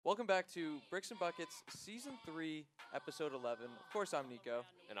Welcome back to Bricks and Buckets, Season 3, Episode 11. Of course, I'm Nico.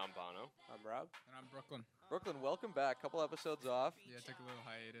 And I'm Bono. I'm Rob. And I'm Brooklyn. Brooklyn, welcome back. Couple episodes off. Yeah, took a little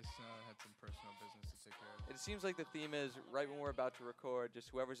hiatus. Had some personal business to take care of. It seems like the theme is right when we're about to record, just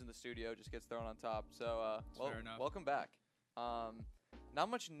whoever's in the studio just gets thrown on top. So, fair enough. welcome back. Not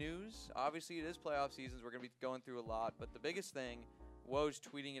much news. Obviously, it is playoff seasons. We're going to be going through a lot. But the biggest thing, Woj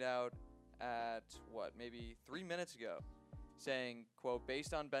tweeting it out at, maybe 3 minutes ago, saying, quote,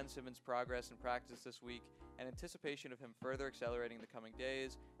 based on Ben Simmons' progress in practice this week and anticipation of him further accelerating in the coming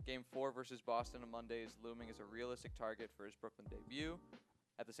days, Game 4 versus Boston on Monday is looming as a realistic target for his Brooklyn debut.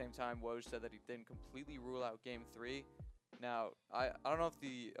 At the same time, Woj said that he didn't completely rule out Game 3. Now, I don't know if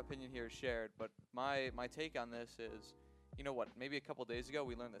the opinion here is shared, but my take on this is, you know what, maybe a couple days ago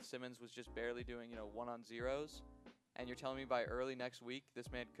we learned that Simmons was just barely doing, one-on-zeros, and you're telling me by early next week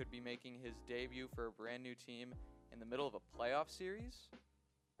this man could be making his debut for a brand new team in the middle of a playoff series?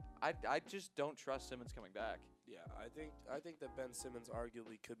 I just don't trust Simmons coming back. Yeah, I think that Ben Simmons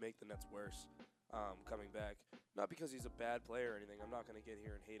arguably could make the Nets worse coming back. Not because he's a bad player or anything. I'm not going to get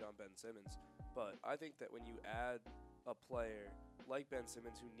here and hate on Ben Simmons. But I think that when you add a player like Ben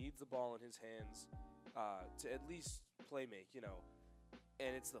Simmons who needs the ball in his hands to at least play make,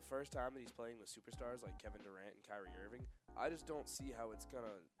 and it's the first time that he's playing with superstars like Kevin Durant and Kyrie Irving, I just don't see how it's going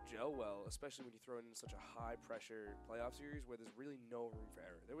to gel well, especially when you throw it in such a high-pressure playoff series where there's really no room for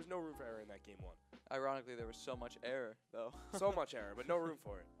error. There was no room for error in that Game 1. Ironically, there was so much error, though. So much error, but no room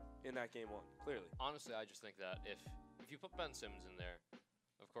for it in that Game 1, clearly. Honestly, I just think that if you put Ben Simmons in there,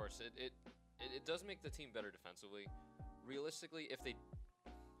 of course, it does make the team better defensively. Realistically, if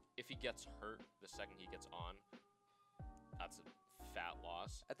he gets hurt the second he gets on, that's a fat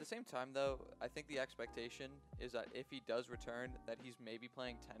loss. At the same time, though, I think the expectation is that if he does return, that he's maybe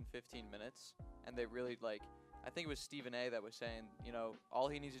playing 10, 15 minutes. And they really, I think it was Stephen A. that was saying, all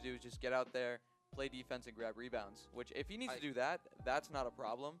he needs to do is just get out there, play defense, and grab rebounds. Which, if he needs to do that, that's not a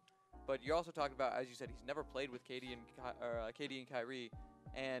problem. But you're also talking about, as you said, he's never played with KD and Kyrie.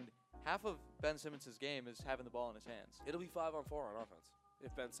 And half of Ben Simmons' game is having the ball in his hands. It'll be 5-on-4 on offense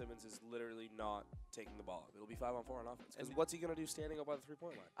if Ben Simmons is literally not taking the ball. It'll be 5-on-4 on offense. Because what's he going to do standing up by the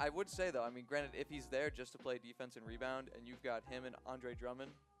three-point line? I would say, though, granted, if he's there just to play defense and rebound, and you've got him and Andre Drummond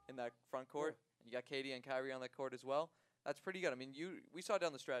in that front court, and you got KD and Kyrie on that court as well, that's pretty good. We saw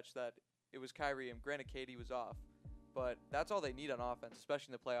down the stretch that it was Kyrie, and granted, KD was off. But that's all they need on offense,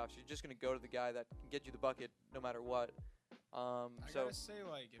 especially in the playoffs. You're just going to go to the guy that can get you the bucket no matter what. I gotta say,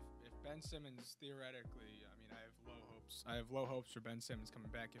 if Ben Simmons theoretically, I have low hopes. I have low hopes for Ben Simmons coming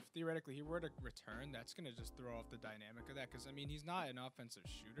back. If theoretically he were to return, that's gonna just throw off the dynamic of that. Because he's not an offensive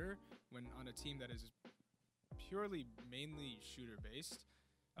shooter when on a team that is purely mainly shooter based.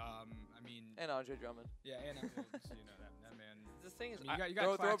 And Andre Drummond. Yeah, and that man. The thing is, you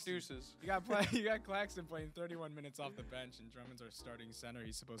got throw up deuces. You got Claxton playing 31 minutes off the bench, and Drummond's our starting center.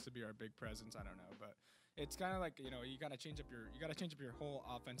 He's supposed to be our big presence. I don't know, but it's kind of like you gotta change up your whole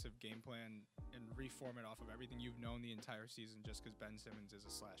offensive game plan and reform it off of everything you've known the entire season just because Ben Simmons is a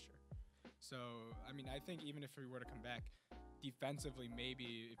slasher. So I think even if we were to come back defensively,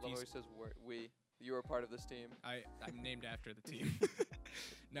 maybe if he says you were part of this team. I'm named after the team.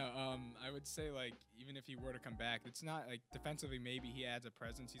 No, I would say even if he were to come back, it's not defensively maybe he adds a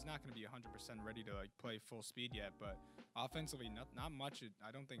presence. He's not going to be 100% ready to play full speed yet, but offensively not much.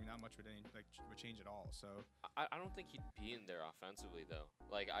 I don't think not much would change at all. So I don't think he'd be in there offensively though.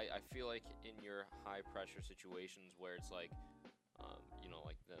 I feel like in your high pressure situations where it's the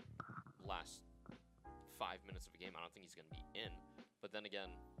last 5 minutes of a game, I don't think he's going to be in. But then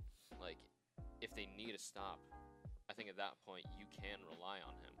again, if they need a stop, I think at that point you can rely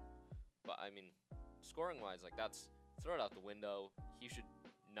on him. But scoring wise, that's throw it out the window. He should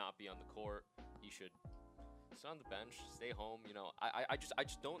not be on the court. He should sit on the bench, stay home. I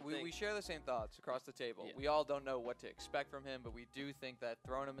just don't think we share the same thoughts across the table. Yeah. We all don't know what to expect from him, but we do think that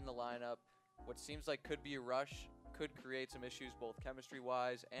throwing him in the lineup, what seems like could be a rush, could create some issues both chemistry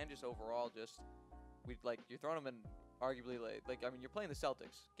wise and just overall. You're throwing him in arguably you're playing the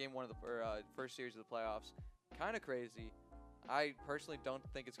Celtics, game 1 of the first series of the playoffs. Kind of crazy. I personally don't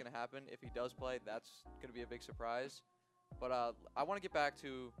think it's going to happen. If he does play, that's going to be a big surprise. But I want to get back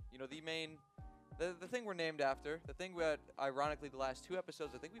to the thing we're named after, the thing that ironically the last 2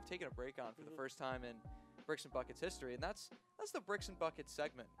 episodes I think we've taken a break on for the first time in Bricks and Buckets history, and that's the Bricks and Buckets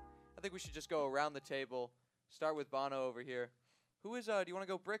segment. I think we should just go around the table. Start with Bono over here. Who is? Do you want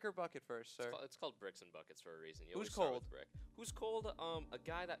to go brick or bucket first, sir? It's called bricks and buckets for a reason. You Who's always start cold? with brick. Who's cold? A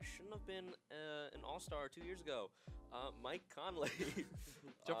guy that shouldn't have been an all-star 2 years ago. Mike Conley.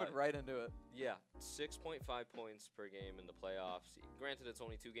 Jumping right into it. Yeah, 6.5 points per game in the playoffs. Granted, it's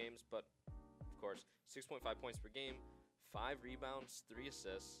only 2 games, but of course, 6.5 points per game, 5 rebounds, 3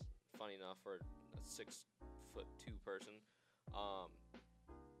 assists. Funny enough for a 6'2" person.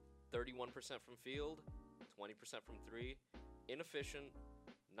 31% from field, 20% from 3. Inefficient,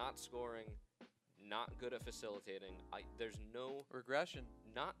 not scoring, not good at facilitating. There's no Regression.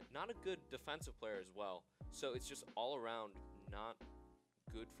 not a good defensive player as well. So it's just all around not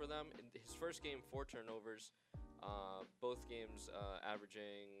good for them. In his first game, 4 turnovers. Both games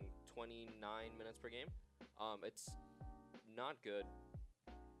averaging 29 minutes per game. It's not good,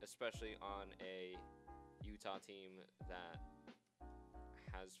 especially on a Utah team that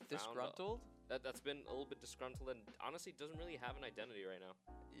has found Disgruntled? that's been a little bit disgruntled and honestly doesn't really have an identity right now.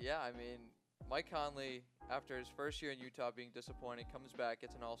 Yeah, I mean, Mike Conley, after his first year in Utah being disappointing, comes back,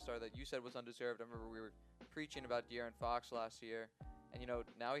 gets an all-star that you said was undeserved. I remember we were preaching about De'Aaron Fox last year. And,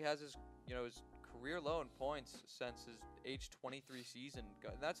 now he has his career low in points since his age 23 season.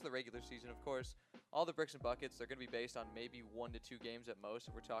 And that's the regular season, of course. All the bricks and buckets, they're going to be based on maybe 1 to 2 games at most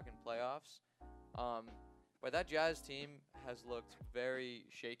if we're talking playoffs. But that Jazz team has looked very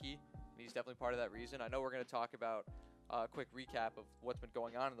shaky. And he's definitely part of that reason. I know we're going to talk about a quick recap of what's been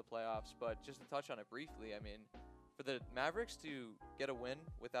going on in the playoffs, but just to touch on it briefly, I mean, for the Mavericks to get a win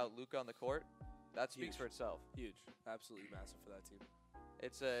without Luka on the court, that speaks Huge. for itself. Huge. Absolutely massive for that team.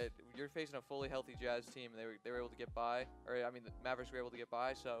 You're facing a fully healthy Jazz team, and they were able to get by, the Mavericks were able to get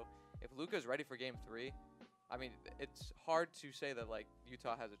by. So if Luka's ready for Game 3, I mean, it's hard to say that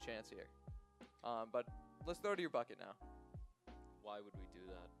Utah has a chance here. But let's throw to your bucket now. Why would we do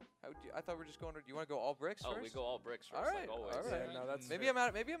that? I thought we were just going to. Do you want to go all bricks first? Oh, we go all bricks first, All right, like always. all right. Yeah, no, that's Maybe fair.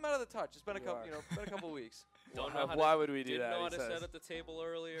 I'm out of the touch. It's been a You couple, are. been a couple weeks. Don't know how Why to, would we do didn't that? know how he to says. set at the table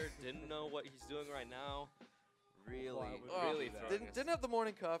earlier. Didn't know what he's doing right now. Really, Why would we really do that? throwing us. Didn't have the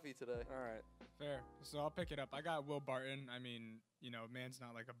morning coffee today. All right. Fair. So I'll pick it up. I got Will Barton. I mean, man's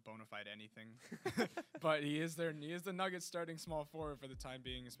not like a bona fide anything, but he is there. He is the Nuggets starting small forward for the time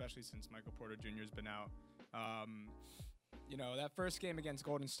being, especially since Michael Porter Jr. has been out. That first game against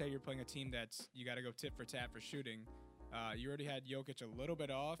Golden State, you're playing a team that's you got to go tit for tat for shooting. You already had Jokic a little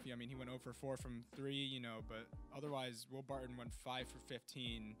bit off. I mean, he went 0 for 4 from 3, but otherwise, Will Barton went 5 for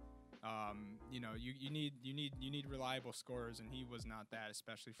 15. You need reliable scorers, and he was not that,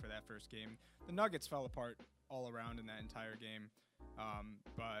 especially for that first game. The Nuggets fell apart all around in that entire game.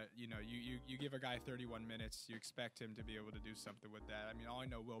 But you give a guy 31 minutes, you expect him to be able to do something with that. I mean, all I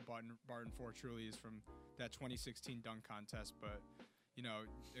know Will Barton for truly is from that 2016 dunk contest. But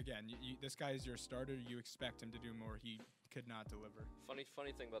again, this guy is your starter. You expect him to do more. He could not deliver.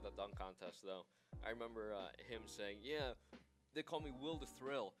 Funny thing about the dunk contest, though. I remember him saying, "Yeah, they call me Will the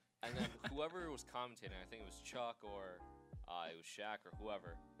Thrill," and then whoever was commentating, I think it was Chuck or it was Shaq or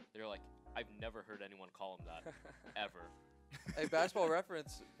whoever, they're like, "I've never heard anyone call him that ever." Hey, Basketball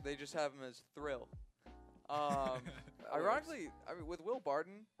Reference, they just have him as Thrill. Ironically, I mean, with Will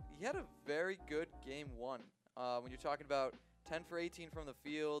Barton, he had a very good game 1. When you're talking about 10 for 18 from the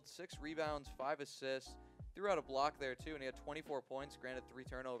field, 6 rebounds, 5 assists, threw out a block there too, and he had 24 points, granted 3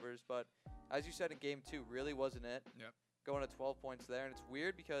 turnovers. But as you said in game 2, really wasn't it. Yep. Going to 12 points there, and it's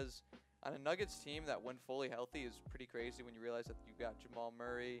weird because on a Nuggets team that when fully healthy is pretty crazy when you realize that you've got Jamal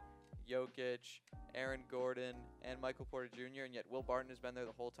Murray, Jokic, Aaron Gordon, and Michael Porter Jr., and yet Will Barton has been there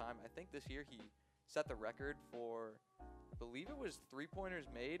the whole time. I think this year he set the record for, I believe it was 3-pointers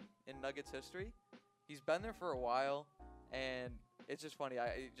made in Nuggets history. He's been there for a while, and it's just funny.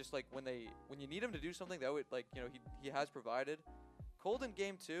 Just like when you need him to do something, that would he has provided. Cold in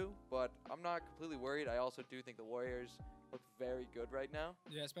game 2, but I'm not completely worried. I also do think the Warriors look very good right now.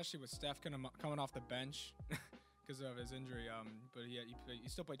 Yeah, especially with Steph coming off the bench because of his injury. But he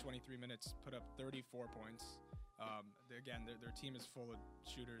still played 23 minutes, put up 34 points. Again, their team is full of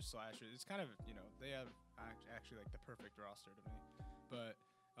shooters, slashers. It's kind of, they have actually like the perfect roster to me. But,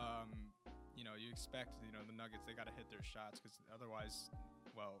 you expect, the Nuggets, they got to hit their shots because otherwise,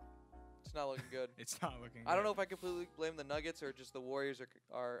 well, It's not looking good. it's not looking good. I don't know if I completely blame the Nuggets or just the Warriors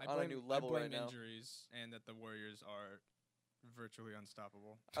are on a new level I right blame now. injuries and that the Warriors are virtually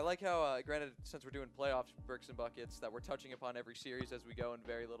unstoppable. I like how, granted, since we're doing playoffs, bricks and buckets, that we're touching upon every series as we go in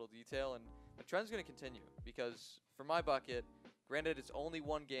very little detail, and the trend's going to continue because for my bucket, granted it's only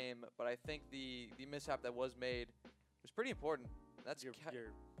 1 game, but I think the mishap that was made was pretty important. That's Your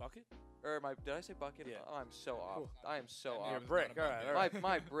bucket? did I say bucket? Yeah. Oh, I'm so off. Cool. I am so I knew off. it was brick. not about All right.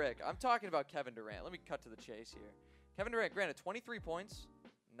 My brick. I'm talking about Kevin Durant. Let me cut to the chase here. Kevin Durant, granted, 23 points,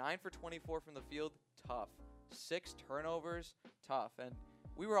 9 for 24 from the field, tough. 6 turnovers, tough. And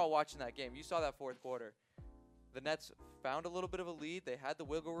we were all watching that game. You saw that fourth quarter. The Nets found a little bit of a lead. They had the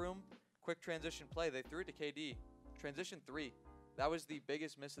wiggle room. Quick transition play. They threw it to KD. Transition 3. That was the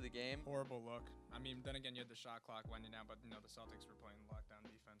biggest miss of the game. Horrible look. I mean, then again, you had the shot clock winding down, but the Celtics were playing lockdown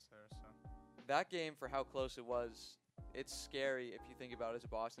defense there. So That game, for how close it was, it's scary if you think about it as a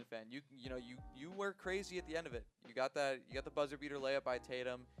Boston fan. You were crazy at the end of it. You got the buzzer beater layup by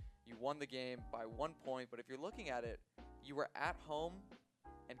Tatum. You won the game by 1 point. But if you're looking at it, you were at home,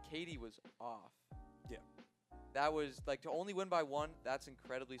 and KD was off. Yeah. That was like, to only win by 1. That's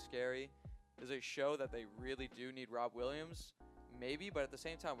incredibly scary. Does it show that they really do need Rob Williams? Maybe, but at the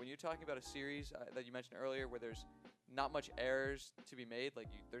same time, when you're talking about a series that you mentioned earlier, where there's not much errors to be made, like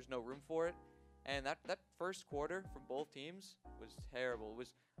there's no room for it. And that first quarter from both teams was terrible. It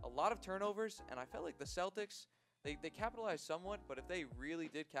was a lot of turnovers, and I felt like the Celtics, they capitalized somewhat, but if they really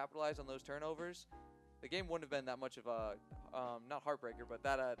did capitalize on those turnovers, the game wouldn't have been that much of a, not heartbreaker, but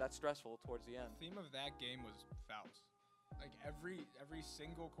that stressful towards the end. the theme of that game was fouls. Like every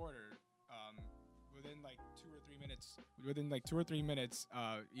single quarter, within like 2 or 3 minutes,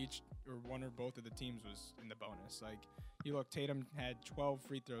 each or one or both of the teams was in the bonus. Like, you look, Tatum had 12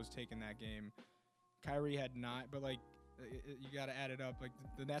 free throws taken that game. Kyrie had 9, but like you got to add it up. Like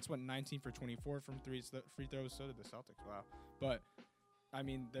the Nets went 19 for 24 from free throws. So did the Celtics. Wow. But I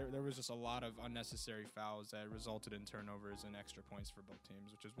mean, there was just a lot of unnecessary fouls that resulted in turnovers and extra points for both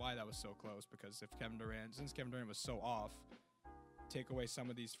teams, which is why that was so close. Because since Kevin Durant was so off, take away some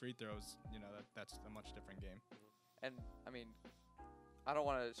of these free throws, that's a much different game. And, I mean, I don't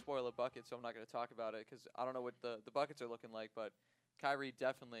want to spoil a bucket, so I'm not going to talk about it because I don't know what the buckets are looking like, but Kyrie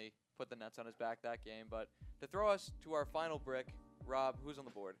definitely put the Nets on his back that game. But to throw us to our final brick, Rob, who's on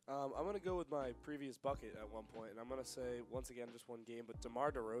the board? I'm going to go with my previous bucket at one point, and I'm going to say, once again, just one game, but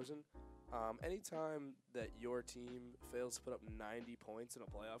DeMar DeRozan, anytime that your team fails to put up 90 points in a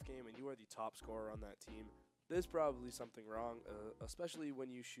playoff game and you are the top scorer on that team, there's probably something wrong, especially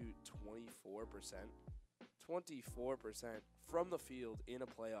when you shoot 24% from the field in a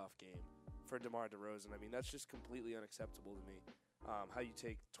playoff game for DeMar DeRozan. I mean, that's just completely unacceptable to me. How you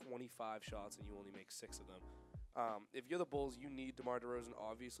take 25 shots and you only make 6 of them. If you're the Bulls, you need DeMar DeRozan,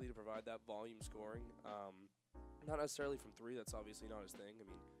 obviously, to provide that volume scoring. Not necessarily from 3. That's obviously not his thing. I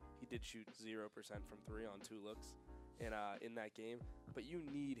mean, he did shoot 0% from 3 on 2 looks in that game. But you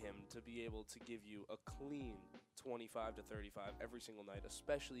need him to be able to give you a clean 25 to 35 every single night,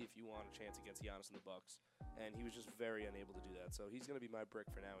 especially if you want a chance against Giannis and the Bucks. And he was just very unable to do that. So he's going to be my brick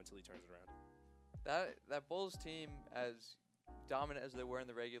for now until he turns it around. That Bulls team, as dominant as they were in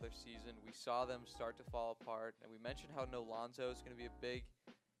the regular season, we saw them start to fall apart, and we mentioned how no Lonzo is going to be a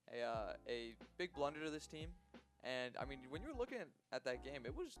big blunder to this team. And I mean, when you're looking at that game,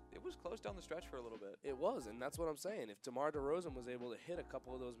 it was close down the stretch for a little bit. It was, and that's what I'm saying. If DeMar DeRozan was able to hit a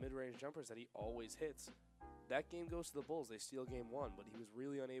couple of those mid-range jumpers that he always hits, that game goes to the Bulls. They steal game 1, but he was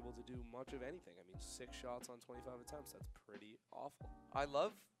really unable to do much of anything. I mean, 6 shots on 25 attempts. That's pretty awful. I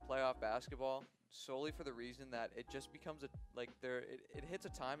love playoff basketball solely for the reason that it just becomes it hits a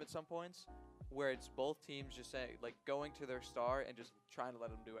time at some points where it's both teams just saying, like, going to their star and just trying to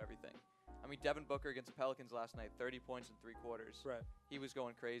let them do everything. I mean, Devin Booker against the Pelicans last night, 30 points in 3 quarters. Right. He was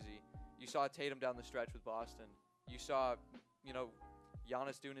going crazy. You saw Tatum down the stretch with Boston. You saw,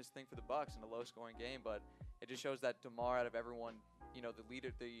 Giannis doing his thing for the Bucks in a low-scoring game, but it just shows that DeMar, out of everyone,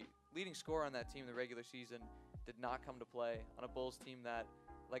 the leading scorer on that team in the regular season, did not come to play on a Bulls team that,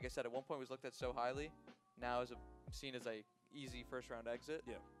 like I said, at one point was looked at so highly, now is seen as a easy first-round exit.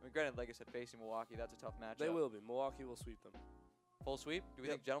 Yeah. I mean, granted, like I said, facing Milwaukee, that's a tough matchup. They will be. Milwaukee will sweep them. Full sweep? Do we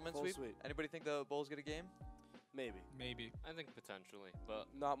Yep, think gentlemen full sweep? sweep. Anybody think the Bulls get a game? Maybe. Maybe. I think potentially, but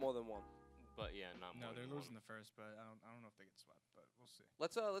Not more than 1. yeah, not No, more they're than losing one. the first, but I don't know if they get swept, but we'll see.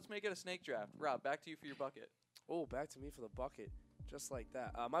 Let's make it a snake draft. Rob, back to you for your bucket. Oh, back to me for the bucket. Just like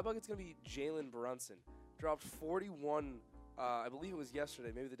that. My bucket's going to be Jalen Brunson. Dropped 41, I believe it was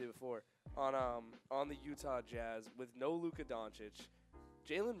yesterday, maybe the day before, on the Utah Jazz with no Luka Doncic.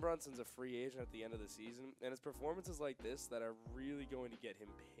 Jalen Brunson's a free agent at the end of the season, and it's performances like this that are really going to get him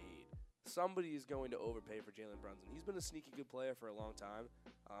paid. Somebody is going to overpay for Jalen Brunson. He's been a sneaky good player for a long time.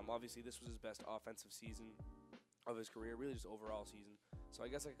 Obviously, this was his best offensive season of his career, really just overall season. So I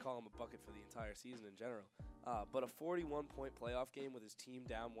guess I could call him a bucket for the entire season in general. But a 41-point playoff game with his team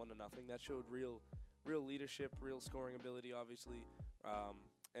down 1-0, that showed real leadership, real scoring ability, obviously.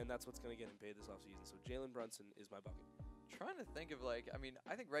 And that's what's going to get him paid this offseason. So Jalen Brunson is my bucket. Trying to think of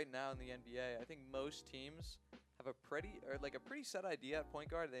I think right now in the NBA, I think most teams have a pretty set idea at point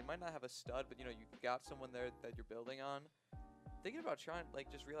guard. They might not have a stud, but you've got someone there that you're building on. Thinking about trying,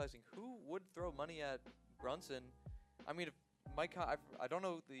 just realizing who would throw money at Brunson. I mean, if I don't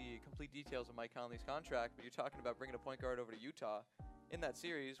know the complete details of Mike Conley's contract, but you're talking about bringing a point guard over to Utah in that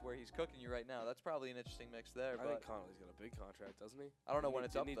series where he's cooking you right now. That's probably an interesting mix there. I but think Conley's got a big contract, doesn't he? I don't know when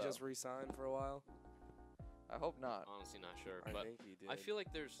it's up, Didn't he though. just re-sign for a while? I hope not. Honestly, not sure. I But think he did. I feel like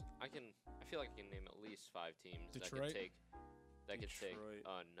I feel like I can name at least 5 teams Detroit? that could take. Detroit.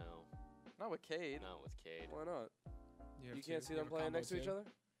 No, Not with Cade. not with Cade. Why not? have You two- can't see you them have a playing combo next to each too. other?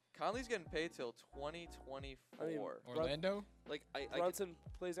 Conley's getting paid till 2024. Orlando? Like I could, Brunson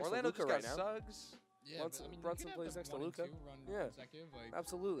plays next Orlando to just Luka got right now. Suggs. Yeah, Brunson- Brunson plays next to Luka. Yeah. Like,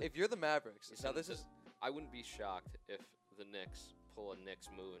 Absolutely. If you're the Mavericks, now Listen, this is I wouldn't be shocked if the Knicks pull a Knicks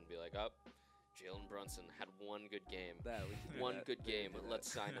move and be like, "Up, Jalen Brunson had one good game, that we can do one that. good We can game. do that.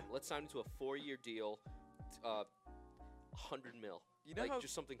 Let's sign him. Let's sign him to a 4-year deal, 100 mil. you know Like how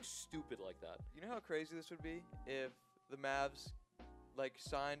just something stupid like that. you know how crazy this would be if the Mavs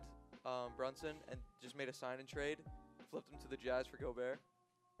signed Brunson and just made a sign and trade, flipped him to the Jazz for Gobert.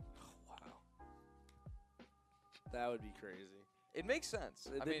 Wow. That would be crazy. It makes sense.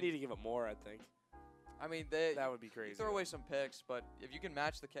 They need to give him more, I think. They That would be crazy. throw away some picks, but if you can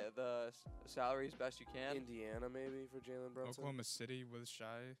match the salary as best you can, Indiana maybe for Jalen Brunson. Oklahoma City was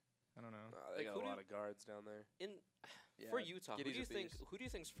shy. I don't know. They Like, got who a do lot you- of guards down there. For Yeah, Utah, Giddy's a beast. who do you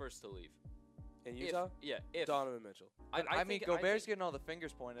think's first to leave? In If- Utah, If Donovan Mitchell. But I mean, think- Gobert's think, getting all the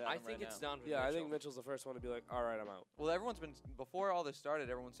fingers pointed at I him think right it's now. Donovan Yeah, I Mitchell. think Mitchell's the first one to be like, all right, I'm out. Well, everyone's been before all this started.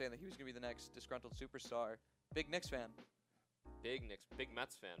 Everyone's saying that he was going to be the next disgruntled superstar. Big Knicks fan. Big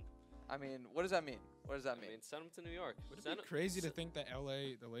Mets fan. I mean, what does that mean? What does that I mean? mean, send him to New York. Would it Send be him- crazy to s- think that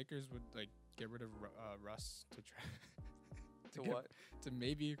the Lakers would get rid of Russ to try To what? to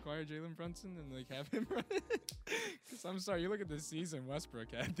maybe acquire Jalen Brunson and have him run it? Because I'm sorry, you look at the season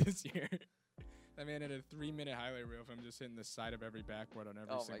Westbrook had this year. That man had a 3-minute highlight reel of him just hitting the side of every backboard on every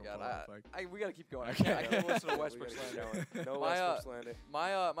Oh my single God! ball. We gotta keep going. I Okay. can't, I can't listen to We Westbrook gotta keep slander. going. No My, Westbrook slander.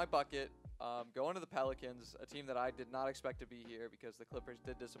 My bucket, going to the Pelicans, a team that I did not expect to be here because the Clippers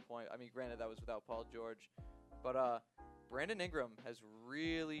did disappoint. I mean, granted that was without Paul George, but Brandon Ingram has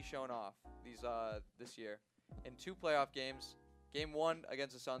really shown off this year in 2 playoff games. Game 1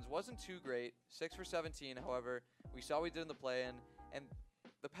 against the Suns wasn't too great, 6 for 17. However, we saw what he did in the play-in, and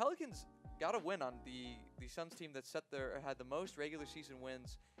the Pelicans got a win on the Suns team that had the most regular season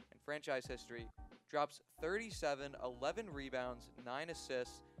wins in franchise history. Drops 37, 11 rebounds, 9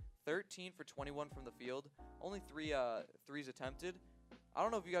 assists, 13 for 21 from the field. Only 3 threes attempted. I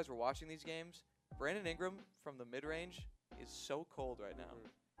don't know if you guys were watching these games. Brandon Ingram from the mid-range is so cold right now.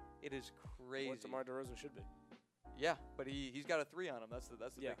 It is crazy. What DeMar DeRozan should be. Yeah, but he's got a 3 on him. That's the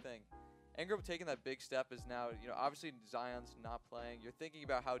Yeah. big thing. Ingram taking that big step is now, obviously Zion's not playing. You're thinking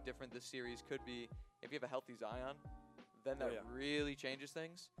about how different this series could be if you have a healthy Zion. Then Oh, that yeah. really changes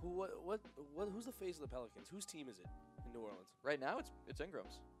things. Who's the face of the Pelicans? Whose team is it in New Orleans? Right now, it's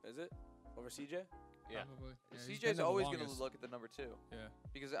Ingram's. Is it over CJ? Yeah. Probably. Yeah, he's been CJ's there the always going to longest. look at the number 2. Yeah.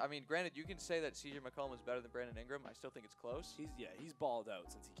 Because, I mean, granted, you can say that CJ McCollum is better than Brandon Ingram. I still think it's close. He's balled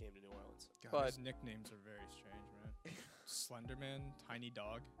out since he came to New Orleans. God, But- his nicknames are very strange, man. Slenderman, Tiny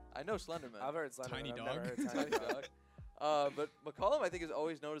Dog. I know Slenderman. I've heard Slender, Tiny I've dog. never heard Tiny Tiny dog. But McCollum, I think, is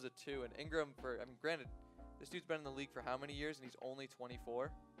always known as a 2. And Ingram, granted, this dude's been in the league for how many years, and he's only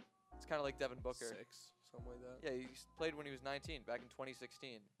 24. It's kind of like Devin Booker. 6, something like that. Yeah, he played when he was 19, back in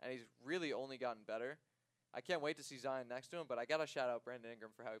 2016. And he's really only gotten better. I can't wait to see Zion next to him, but I got to shout out Brandon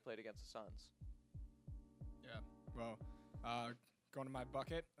Ingram for how he played against the Suns. Yeah. Well, going to my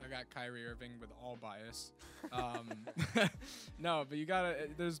bucket, I got Kyrie Irving with all bias. No, but you gotta.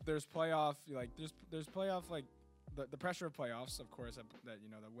 There's playoff there's playoff the pressure of playoffs, of course, that that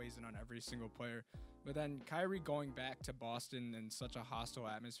weighs in on every single player. But then Kyrie going back to Boston in such a hostile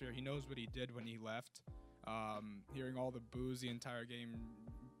atmosphere, he knows what he did when he left. Hearing all the boos the entire game,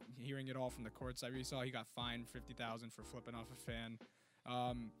 hearing it all from the courtside. We saw he got fined $50,000 for flipping off a fan.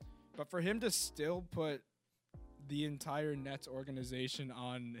 But for him to still put the entire Nets organization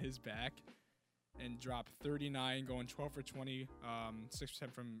on his back and drop 39, going 12 for 20,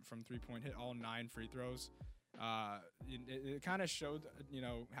 6% from three-point, hit all 9 free throws. It kind of showed,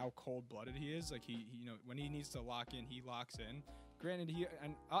 how cold-blooded he is. Like he when he needs to lock in, he locks in. Granted,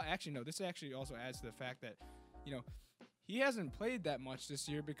 this actually also adds to the fact that, he hasn't played that much this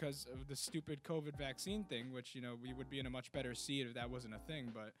year because of the stupid COVID vaccine thing, which, we would be in a much better seed if that wasn't a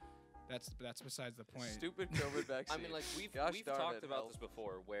thing, but that's besides the point. Stupid COVID vaccine. I mean, like we've Gosh darn talked it, about help. this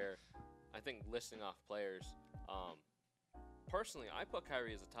before, where I think listing off players. Personally, I put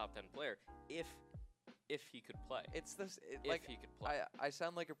Kyrie as a top 10 player if if he could play. It's this. If Like he could play. I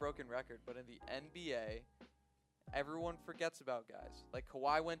sound like a broken record, but in the NBA, everyone forgets about guys. Like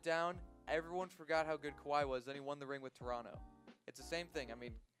Kawhi went down, everyone forgot how good Kawhi was. Then he won the ring with Toronto. It's the same thing. I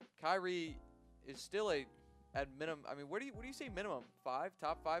mean, Kyrie is still at minimum. I mean, what do you say minimum?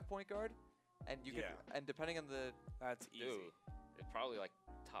 Top 5 point guard, and you could, Yeah. and depending on the, That's easy. Dude, it's probably like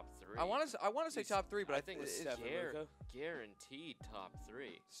top 3. I want to say He's- top 3, but I think think with it's Steph and Luka. guaranteed top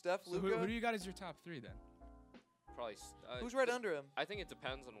 3. Steph, So Luka. who do you got as your top 3 then? Probably. Who's right under him? I think it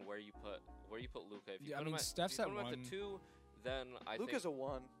depends on where you put Luka. If you Yeah, I put mean, him at, Steph's if you at put him at 1. the 2, then I Luka's think a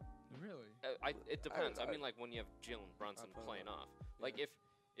 1. Really? it depends. I I- mean, like when you have Jalen Brunson put him playing at- off. Like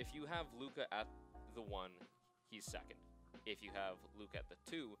if you have Luka at the 1, he's second. If you have Luka at the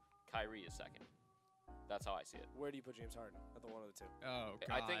 2, Kyrie is second. That's how I see it. Where do you put James Harden? At the 1 or the 2? Oh god.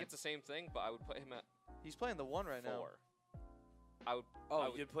 I think it's the same thing, but I would put him at He's playing the 1 right 4. now. I would. Oh, I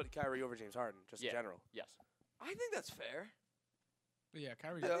would- you'd put Kyrie over James Harden, just Yeah. in general. Yes. I think that's fair. But yeah,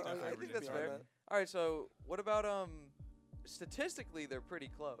 Kyrie's Yeah, definitely I think ridiculous. that's Beyond fair. that. All right, so what about statistically they're pretty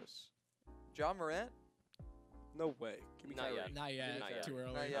close. John Morant? No way. Give me Not Kyrie. yet. Not yet. Not yet. Too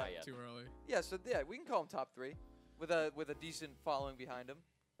early. Not yet. Not yet. Too early. Yeah, so yeah, we can call him top 3 with a decent following behind him.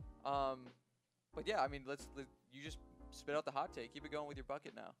 But yeah, I mean, you just spit out the hot take. Keep it going with your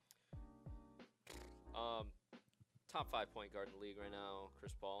bucket now. Top 5 point guard in the league right now,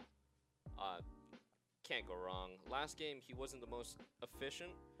 Chris Paul. Can't go wrong. Last game he wasn't the most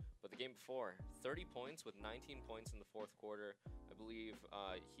efficient, but the game before, 30 points with 19 points in the fourth quarter. I believe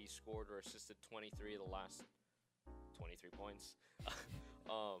he scored or assisted 23 of the last 23 points.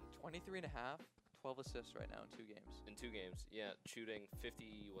 23 and a half, 12 assists right now in 2 games. In 2 games, yeah, shooting 58%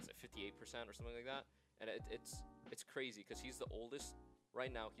 or something like that, and it's crazy because he's the oldest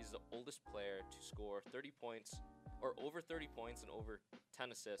right now. He's the oldest player to score 30 points or over 30 points and over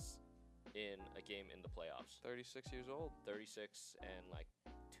 10 assists in a game in the playoffs. 36 years old. 36 and like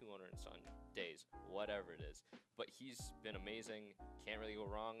 200 and some days, whatever it is. But he's been amazing. Can't really go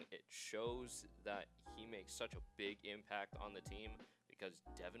wrong. It shows that he makes such a big impact on the team because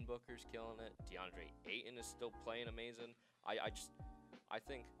Devin Booker's killing it. DeAndre Ayton is still playing amazing. I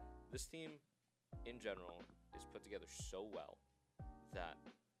think this team in general is put together so well that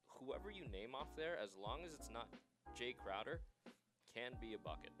whoever you name off there, as long as it's not Jay Crowder, can be a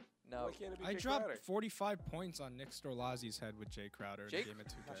bucket. No, Why can't it be I Jay dropped Crowder? 45 points on Nick Storlazzi's head with Jay Crowder in Jay the game at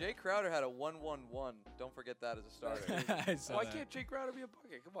 2K. Jay Crowder had a 1-1-1. Don't forget that as a starter. I saw Why that. can't Jay Crowder be a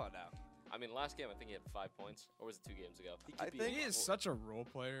bucket? Come on now. I mean, last game I think he had 5 points, or was it 2 games ago? He I could be think He is such a role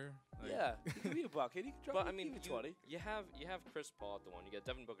player. Like, Yeah, he could be a bucket. He could drop But I mean, even 20. you have Chris Paul at the 1. You got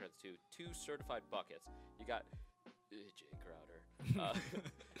Devin Booker at the 2. 2 certified buckets. You got Jay Crowder,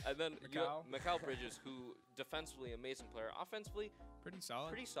 and then you got Mikal Bridges, who defensively amazing player, offensively Pretty solid.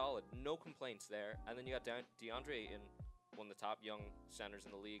 pretty solid, no complaints there. And then you got DeAndre Ayton, one of the top young centers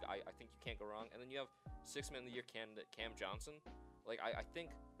in the league. I think you can't go wrong. And then you have 6th Man of the Year candidate Cam Johnson. Like I think.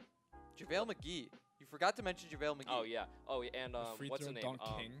 JaVale McGee. You forgot to mention JaVale McGee. Oh yeah. And The free what's throw the name? dunk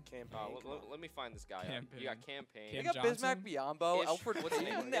king. Campaign. Let me find this guy. You got Campaign. They Cam got Bismack Johnson? Biombo, Ish. Alfred What's his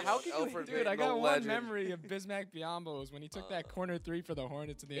Payton. name? How can you? Alfred Dude, I Payton, got the one legend. memory of Bismack Biombo's when he took that corner 3 for the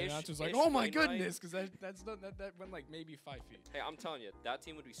Hornets, and the Ish- announcer's like, Ish "Oh my Wainwright. goodness," because that went like maybe 5 feet. Hey, I'm telling you, that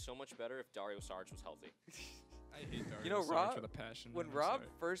team would be so much better if Dario Saric was healthy. I hate Dario You know, Saric Rob- with a passion. When man, I'm Rob sorry.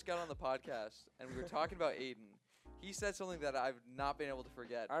 first got on the podcast and we were talking about Aiden, he said something that I've not been able to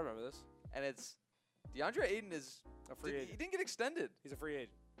forget, I remember this. and it's DeAndre Ayton is A free he agent. didn't get extended, He's a free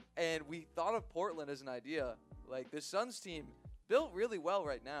agent. and we thought of Portland as an idea. Like this Suns team built really well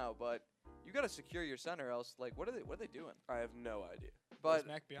right now, but you got to secure your center, else like what are they doing? I have no idea. But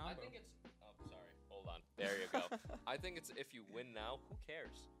Bismack Biombo. I think it's. Oh, sorry. Hold on. There you go. I think it's if you win now, who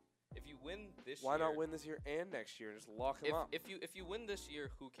cares? If you win this Why year, not win this year and next year and just lock him up? if you win this year,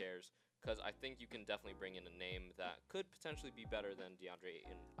 who cares? Because I think you can definitely bring in a name that could potentially be better than DeAndre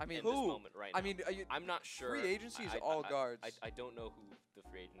Ayton. I mean, in this who? moment right now. I mean, are you, I'm not sure. free agency is I- all I- guards. I don't know who the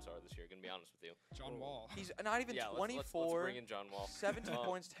free agents are this year. Gonna be honest with you. John Wall. he's not even Yeah, let's 24. bring in John Wall. 17 Um,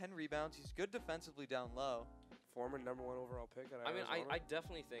 points, 10 rebounds. He's good defensively down low. Former number 1 overall pick. At I mean, Arizona. I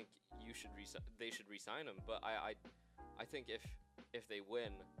definitely think they should re-sign him, but I think if they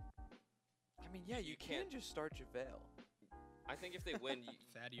win, I mean, yeah, you You can't can't- just start JaVale. I think if they win,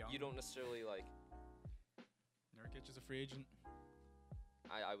 Thad Young. you don't necessarily like. Nurkic is a free agent.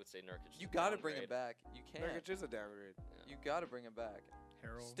 I would say Nurkic. You got to bring him back. You can't. Nurkic is a downgrade. You got to bring him back.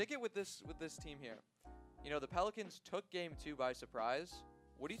 Harold. Stick it with this team here. You know, the Pelicans took game 2 by surprise.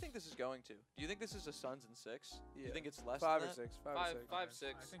 What do you think this is going to? Do you think this is a Suns in 6? Do you Yeah. think it's less 5 than or that? 6. 5 or 6. Five, I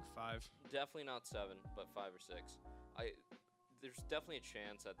 6. think 5. Definitely not 7, but 5 or 6. there's definitely a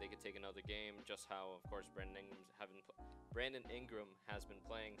chance that they could take another game. Just how, of course, Brandon Ingram has been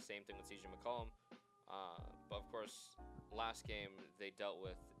playing. Same thing with CJ McCollum. But of course, last game they dealt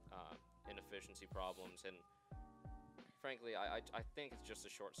with inefficiency problems, and frankly, I think it's just a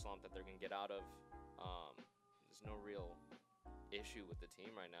short slump that they're gonna get out of. There's no real issue with the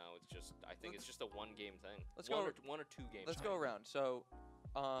team right now. It's just I think it's just a one-game thing. One or two games. Let's go around. So,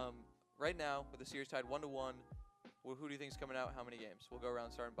 right now with the series tied 1-1, who do you think is coming out? How many games? We'll go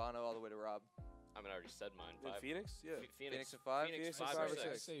around starting Bono all the way to Rob. I mean, I already said mine. In 5. Phoenix? Yeah. Phoenix in 5? Phoenix in 5 5 or or 6.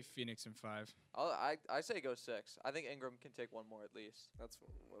 I say Phoenix in 5. I say go 6. I think Ingram can take one more at least. That's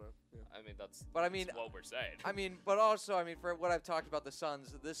what yeah. I mean, that's what we're saying. But also, for what I've talked about the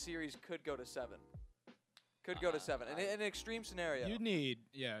Suns, this series could go to 7. Could go to 7. In an extreme scenario. You need,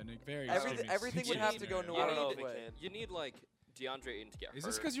 in a very everything would have to go You New need- way. You need like DeAndre Ayton to get Is hurt.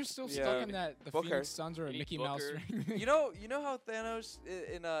 this because you're still Yeah. stuck in that the Booker. Phoenix Suns are a You need Mickey Mouse Booker. ring? You know how Thanos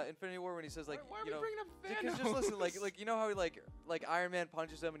in Infinity War when he says like why are you we know bringing up because Thanos? just listen like you know how he like Iron Man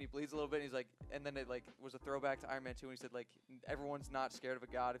punches him and he bleeds a little bit and he's like and then it like was a throwback to Iron Man 2 and he said like everyone's not scared of a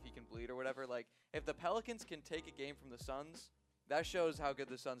god if he can bleed or whatever. Like if the Pelicans can take a game from the Suns, that shows how good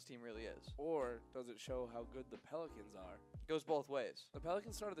the Suns team really is. Or does it show how good the Pelicans are? Goes both ways. The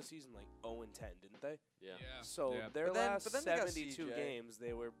Pelicans started the season like 0-10, didn't they? Yeah. So Yeah. their But then last they got 72 CJ. games,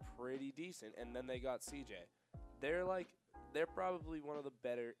 they were pretty decent, and then they got CJ. They're probably one of the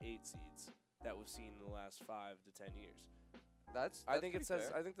better 8 seeds that we've seen in the last 5 to 10 years. That's I think pretty it says.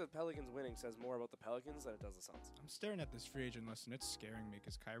 fair. I think the Pelicans winning says more about the Pelicans than it does the Suns. I'm staring at this free agent list and it's scaring me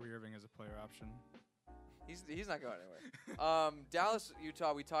because Kyrie Irving is a player option. He's not going anywhere. Dallas,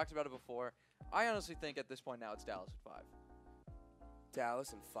 Utah, we talked about it before. I honestly think at this point now it's Dallas at 5.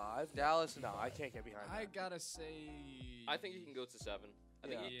 Dallas and 5. Dallas and No, 5. I can't get behind I that. gotta say. I think he can go to 7. I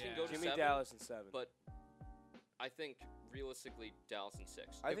think he Yeah. can go to Give me 7. Dallas and 7. But I think realistically Dallas and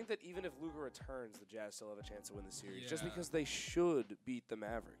 6. I think that even if Luka returns, the Jazz still have a chance to win the series, just Yeah. because they should beat the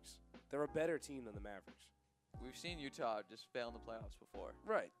Mavericks. They're a better team than the Mavericks. We've seen Utah just fail in the playoffs before.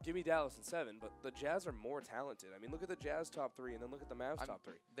 Right. Give me Dallas and 7, but the Jazz are more talented. I mean, look at the Jazz top 3, and then look at the Mavs top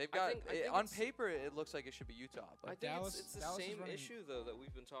 3. They've I got think on it's- paper it looks like it should be Utah, I but think Dallas- it's the Dallas is same running- issue though that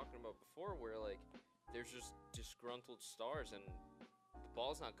we've been talking about before, where like there's just disgruntled stars and the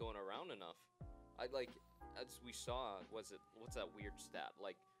ball's not going around enough. As we saw, what's that weird stat?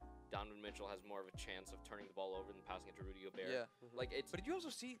 Like Donovan Mitchell has more of a chance of turning the ball over than passing it to Rudy Gobert. yeah. Like it's But did you also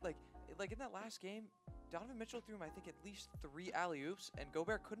see like in that last game, Donovan Mitchell threw him I think at least 3 alley-oops and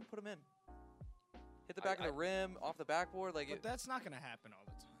Gobert couldn't put him in. Hit the back of the rim, off the backboard, like But it, that's not gonna happen all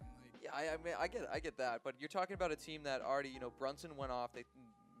the time. Like, yeah, I mean I get that, but you're talking about a team that already, Brunson went off.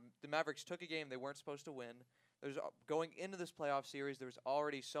 The Mavericks took a game they weren't supposed to win. There's going into this playoff series, there was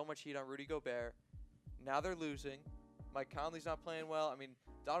already so much heat on Rudy Gobert. Now they're losing. Mike Conley's not playing well. I mean,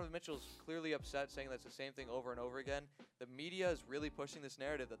 Donovan Mitchell's clearly upset, saying that's the same thing over and over again. The media is really pushing this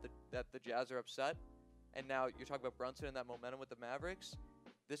narrative that the Jazz are upset, and now you're talking about Brunson and that momentum with the Mavericks.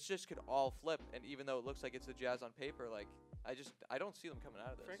 This just could all flip, and even though it looks like it's the Jazz on paper, like I don't see them coming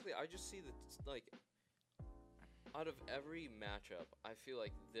out of this. frankly, I just see that like out of every matchup, I feel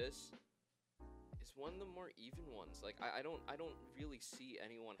like this is one of the more even ones. Like I don't really see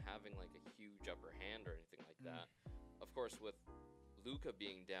anyone having like a huge upper hand or anything like that. Of course, with Luka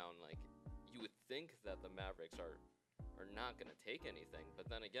being down, like you would think that the Mavericks are not gonna take anything, but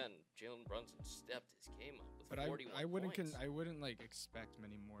then again, Jalen Brunson stepped his game up with But 41 I wouldn't points. I wouldn't like expect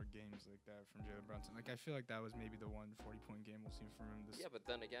many more games like that from Jalen Brunson. Like I feel like that was maybe the one 40-point game we'll see from him this. Yeah, but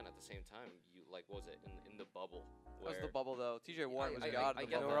then again, at the same time, you like what was it in the bubble? That was where- the bubble though. TJ Warren was I God get in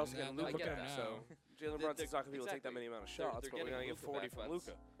the And bubble. we're also Yeah, getting I Luka get back, that. so Jalen Brunson's not going to be able to take that exactly. many amount of They're shots, but we're getting going to get Luka 40 back, from but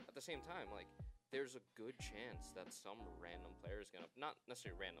Luka. At the same time, like there's a good chance that some random player is gonna, not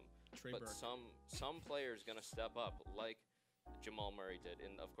necessarily random, Trey but Burke. some player is gonna step up, like Jamal Murray did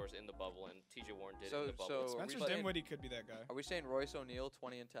in the bubble, and TJ Warren did in the bubble. So- Spencer Are we saying- Dinwiddie could be that guy. Are we saying Royce O'Neal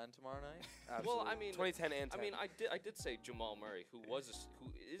 20 and 10 tomorrow night? Well, I Absolutely. mean, 2010 and 10. I mean, I did say Jamal Murray, who is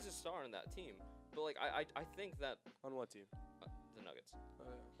a star in that team, but like I think that On what team? the Nuggets,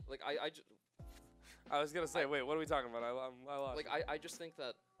 like I just I was going to say, wait, what are we talking about? I lost. like I just think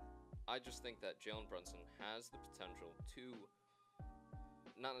that Jalen Brunson has the potential to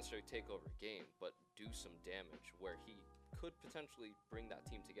not necessarily take over a game, but do some damage where he could potentially bring that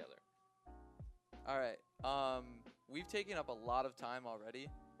team together. All right. We've taken up a lot of time already,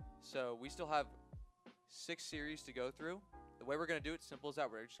 so we still have 6 series to go through. The way we're going to do it, simple as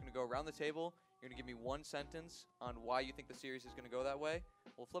that. We're just going to go around the table. You're going to give me one sentence on why you think the series is going to go that way.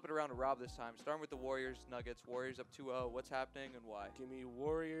 We'll flip it around to Rob this time. Starting with the Warriors, Nuggets. Warriors up 2-0. What's happening and why? Give me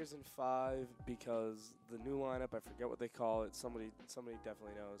Warriors in 5 because the new lineup, I forget what they call it. Somebody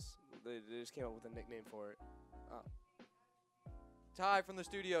definitely knows. They just came up with a nickname for it. Ty from the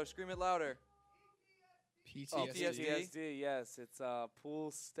studio. Scream it louder. PTSD. PTSD. PTSD, yes. It's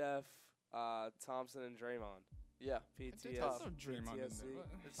Poole, Steph, Thompson, and Draymond. Yeah. PTSD. tough. Draymond in there. PTSD. What?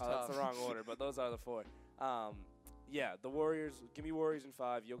 It's Oh, tough. that's the wrong order, but those are the 4. Yeah, the Warriors. Give me Warriors in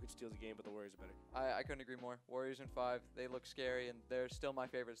 5. Jokic steals the game, but the Warriors are better. I couldn't agree more. Warriors in 5. They look scary, and they're still my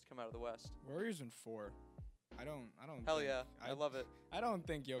favorites to come out of the West. Warriors in 4. I don't. Hell think- yeah. I love it. I don't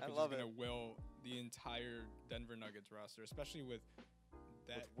think Jokic is love gonna it. will the entire Denver Nuggets roster, especially with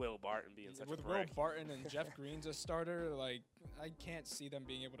that. With Will Barton being such With a Will prick. Barton and Jeff Green's a starter, like I can't see them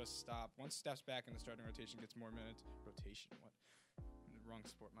being able to stop. Once Steph's back and the starting rotation gets more minutes, what? Wrong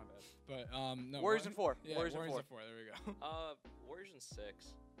sport, my bad. But no. Warriors in 4. Yeah, Warriors in Warriors 4. in 4. There we go. Warriors in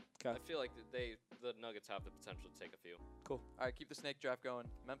 6. 'Kay. I feel like the Nuggets have the potential to take a few. All right, keep the snake draft going.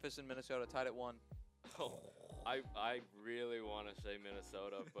 Memphis and Minnesota tied at 1. Oh, I really want to say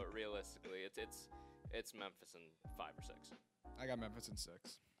Minnesota, but realistically, it's Memphis in 5 or 6. I got Memphis in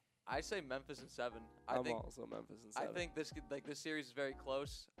 6. I say Memphis in 7. I I'm think also Memphis in 7. I think this series is very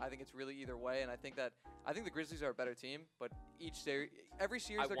close. I think it's really either way, and I think the Grizzlies are a better team. But every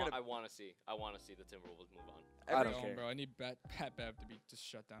series they're gonna. I want to see the Timberwolves move on. I Every, don't care. Bro, I need Pat Bev to be just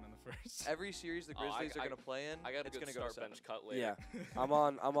shut down in the first. every series the Oh, I- Grizzlies are gonna play in, I got a it's good gonna go to start 7. bench cut later. Yeah, I'm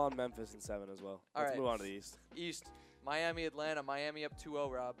on Memphis in 7 as well. All Let's right. move on to the East. East, Miami, Atlanta. Miami up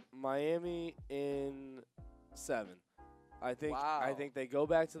 2-0. Rob. Miami in 7. I think Wow. they go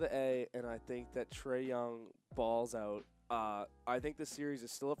back to the A, and I think that Trae Young balls out. I think the series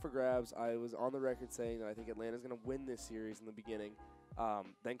is still up for grabs. I was on the record saying that I think Atlanta's going to win this series in the beginning.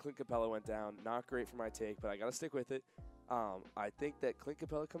 Then Clint Capella went down. Not great for my take, but I got to stick with it. I think that Clint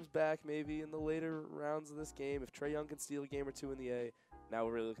Capella comes back maybe in the later rounds of this game. If Trae Young can steal a game or 2 in the A, now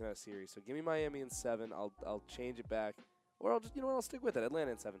we're really looking at a series. So give me Miami in 7. I'll change it back, or I'll just I'll stick with it.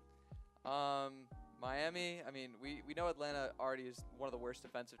 Atlanta in 7. Miami. I mean, we know Atlanta already is one of the worst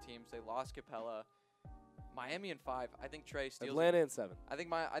defensive teams. They lost Capella. Miami in 5. I think Trae steals. Atlanta in 7. I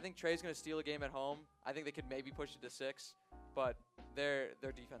think Trae's gonna steal a game at home. I think they could maybe push it to 6, but their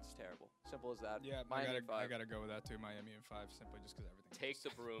defense is terrible. Simple as that. Yeah, Miami in 5. I gotta go with that too. Miami in 5, simply just because everything. Take the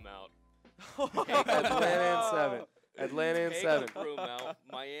broom out. Atlanta in 7. Atlanta in Take 7. the broom out.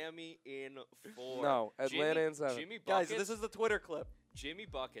 Miami in 4. No, Atlanta in 7. Jimmy Guys, Buckets, this is the Twitter clip. Jimmy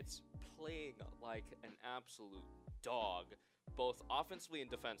Buckets playing like an absolute dog, both offensively and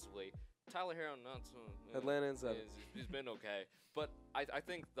defensively. Tyler Hero, not so. Atlanta in 7. He's been okay, but I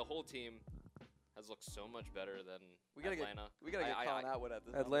think the whole team has looked so much better than We gotta Atlanta. We gotta get Colin Atwood at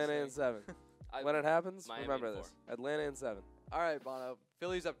this. Atlanta in 7. I- When it happens, Miami remember in 4. this. Atlanta in 7. All right, Bono.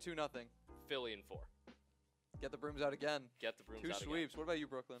 Philly's up 2-0. Philly in 4. Get the brooms out again. Get the brooms 2 out sweeps. What about you,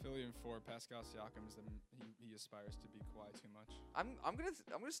 Brooklyn? Philly in 4. Pascal Siakam is he aspires to be Kawhi too much. I'm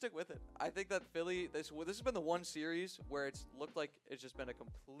gonna stick with it. I think that Philly this has been the one series where it's looked like it's just been a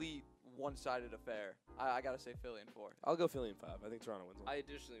complete one-sided affair. I gotta say Philly in 4. I'll go Philly in 5. I think Toronto wins one. I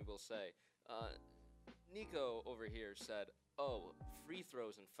additionally will say, Nico over here said, "Oh, free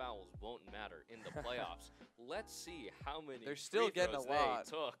throws and fouls won't matter in the playoffs." Let's see how many. They're still free getting a throws lot.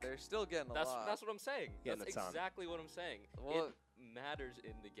 they took. They're still getting a That's lot. that's what I'm saying. Getting That's a ton. exactly what I'm saying. Well, it matters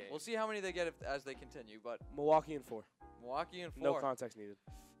in the game. We'll see how many they get as they continue. But Milwaukee in 4. Milwaukee in 4. No context needed.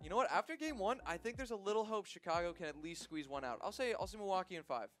 You know what? After game 1, I think there's a little hope Chicago can at least squeeze one out. I'll say Milwaukee in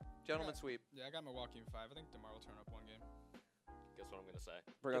 5. Gentlemen sweep. Yeah, I got Milwaukee in 5. I think DeMar will turn up one game. Guess what I'm gonna say?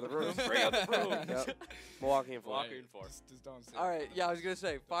 Bring out the brooms. brooms. Bring out the brooms. Yep. Milwaukee in 4. Milwaukee in 4. Just don't say All that right. for Yeah, I the was gonna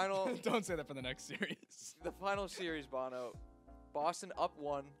say next- final. Don't say that for the next series. The final series, Bono. Boston up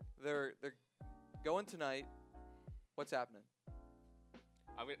 1. They're going tonight. What's happening?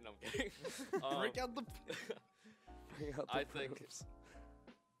 I'm kidding. Break out the. Bring out the I think- brooms.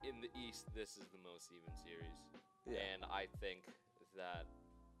 In the East, this is the most even series, Yeah. and I think that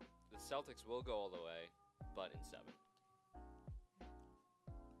the Celtics will go all the way, but in 7.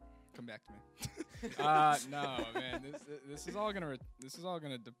 Come back to me. No, man. This is all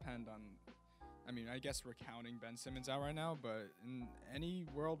gonna depend on. I mean, I guess we're counting Ben Simmons out right now, but in any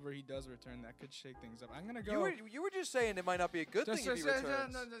world where he does return, that could shake things up. I'm gonna go. You were just saying it might not be a good thing if he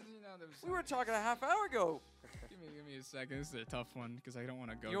returns. We were talking a half hour ago. Give me a second. This is a tough one because I don't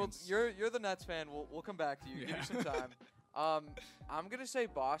want to go. You're the Nets fan. We'll come back to you. Give Yeah. you some time. I'm gonna say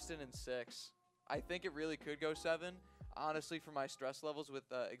Boston in 6. I think it really could go 7. Honestly, for my stress levels with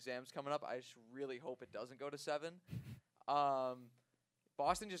exams coming up, I just really hope it doesn't go to 7.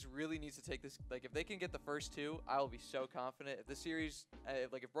 Boston just really needs to take this. Like, if they can get the first two, I will be so confident. If the series,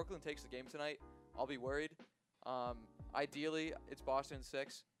 if Brooklyn takes the game tonight, I'll be worried. Ideally, it's Boston in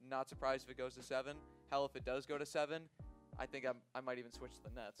 6. Not surprised if it goes to 7. Hell, if it does go to 7, I think I might even switch to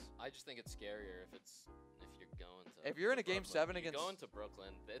the Nets. I just think it's scarier if you're going to. If you're in a game Brooklyn. 7 against, You're going to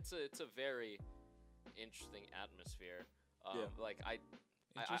Brooklyn, it's a very interesting atmosphere. Like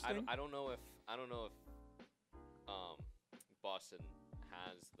Interesting? I don't know if Boston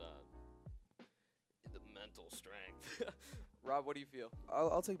has the mental strength. Rob, what do you feel?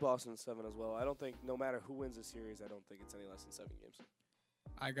 I'll take Boston in 7 as well. I don't think, no matter who wins the series, I don't think it's any less than 7 games.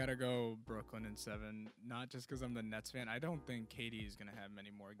 I gotta go Brooklyn in 7, not just because I'm the Nets fan. I don't think KD is gonna have many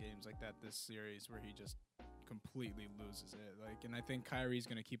more games like that this series where he just completely loses it. And I think Kyrie's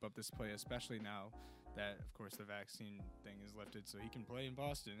gonna keep up this play, especially now that, of course, the vaccine thing is lifted, so he can play in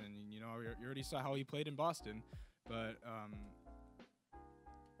Boston. And you already saw how he played in Boston, but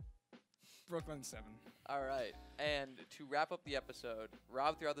Brooklyn 7. All right. And to wrap up the episode,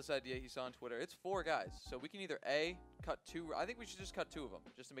 Rob threw out this idea he saw on Twitter. It's 4 guys. So we can either A, cut 2. I think we should just cut 2 of them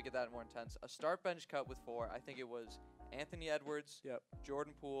just to make it that more intense. A start bench cut with 4. I think it was Anthony Edwards, Yep.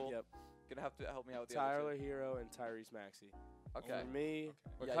 Jordan Poole. Yep. Gonna have to help me out with the other Tyler Hero and Tyrese Maxey. Okay. For me, Okay.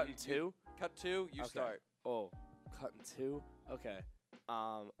 we're Yeah, cutting you- 2. Cut 2, you Okay. start. Oh, cutting 2? Okay.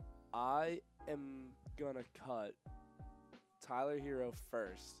 I am going to cut Tyler Hero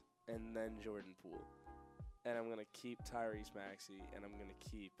first and then Jordan Poole. And I'm going to keep Tyrese Maxey and I'm going to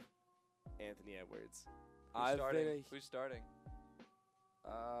keep Anthony Edwards. Who's starting? Who's starting?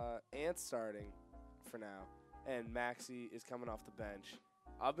 Ant's starting for now, and Maxey is coming off the bench.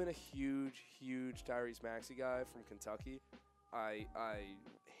 I've been a huge Tyrese Maxey guy from Kentucky. I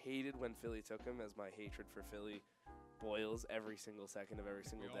hated when Philly took him, as my hatred for Philly boils every single second of every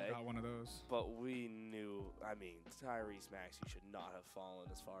single We all day. got one of those. But we knew, Tyrese Maxey should not have fallen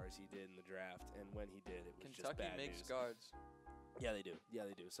as far as he did in the draft, and when he did, it was just Kentucky bad makes news. guards. Yeah, they do.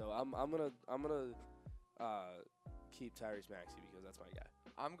 So I'm gonna keep Tyrese Maxey because that's my guy.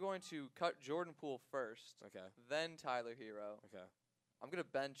 I'm going to cut Jordan Poole first, Okay. then Tyler Hero. Okay. I'm gonna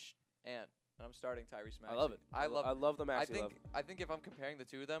bench Ant, and I'm starting Tyrese Maxey. I love it. I love the Maxey love. I think if I'm comparing the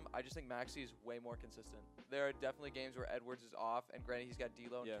two of them, I just think Maxey is way more consistent. There are definitely games where Edwards is off, and granted he's got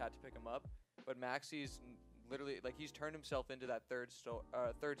D'Lo and Yeah. Cat to pick him up, but Maxey's literally he's turned himself into that third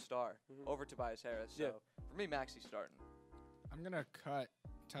star Mhm. over Tobias Harris. So Yeah. for me, Maxey's starting. I'm gonna cut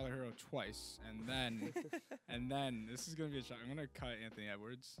Tyler Hero twice, and then this is gonna be a shock. I'm gonna cut Anthony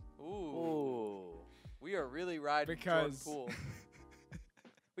Edwards Ooh, Ooh. we are really riding because Jordan Poole.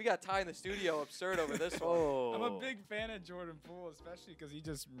 We got Ty in the studio absurd over this one. Oh. I'm a big fan of Jordan Poole, especially because he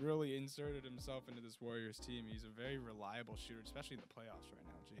just really inserted himself into this Warriors team. He's a very reliable shooter, especially in the playoffs right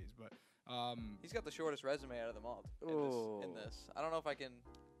now. Jeez, but He's got the shortest resume out of them all in Ooh. this. I don't know if I can.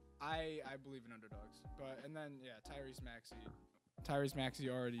 I believe in underdogs. And then Tyrese Maxey. Tyrese Maxey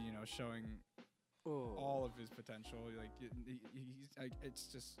already showing Ooh. all of his potential. It's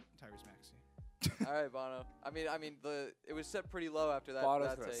just Tyrese Maxey. All right, Bono. I mean, it was set pretty low after that. Bono's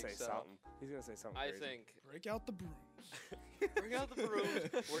that gonna take, say so. something. He's gonna say something. I crazy. think Break out the brooms. bring out the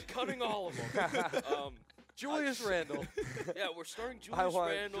brooms. We're cutting all of them. Julius Randle. Yeah, we're starting I Julius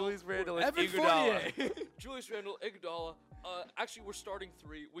want Randle. Julius Randle and Evan Iguodala. Fournier. Julius Randle, Iguodala. Actually, we're starting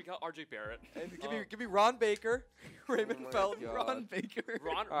 3. We got RJ Barrett. And give me Ron Baker, Raymond my Felton, God. Ron Baker.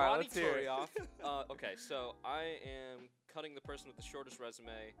 Ronnie right, let's hear it. Turioff. Okay, so I am cutting the person with the shortest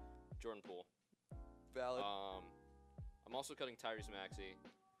resume, Jordan Poole. Valid. I'm also cutting Tyrese Maxey,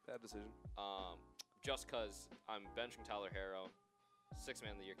 Bad decision. just because I'm benching Tyler Hero, 6th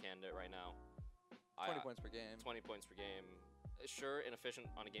man of the year candidate right now. 20 points per game. 20 points per game. Sure, inefficient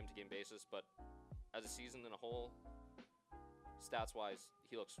on a game-to-game basis, but as a season in a whole, stats-wise,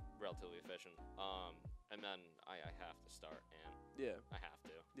 he looks relatively efficient. And then I have to start, and Yeah. I have to.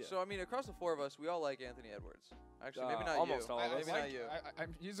 Yeah. So I mean, across the 4 of us, we all like Anthony Edwards. Actually, maybe not almost you. all of us. Maybe not you.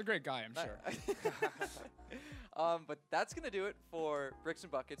 He's a great guy, I'm sure. But that's gonna do it for Bricks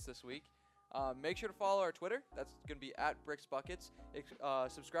and Buckets this week. Make sure to follow our Twitter. That's gonna be @BricksBuckets.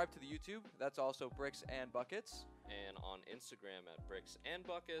 Subscribe to the YouTube. That's also Bricks and Buckets. And on Instagram @Bricks and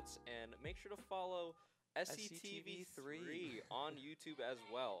Buckets, and make sure to follow SCTV3 on YouTube as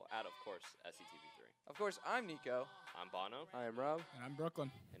well, of course, SCTV3. Of course, I'm Nico. I'm Bono, I am Rob. And I'm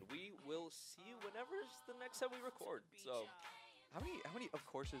Brooklyn. and we will see you whenever's the next time we record. So, How many of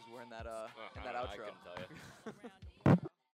courses were in that I outro? couldn't tell you.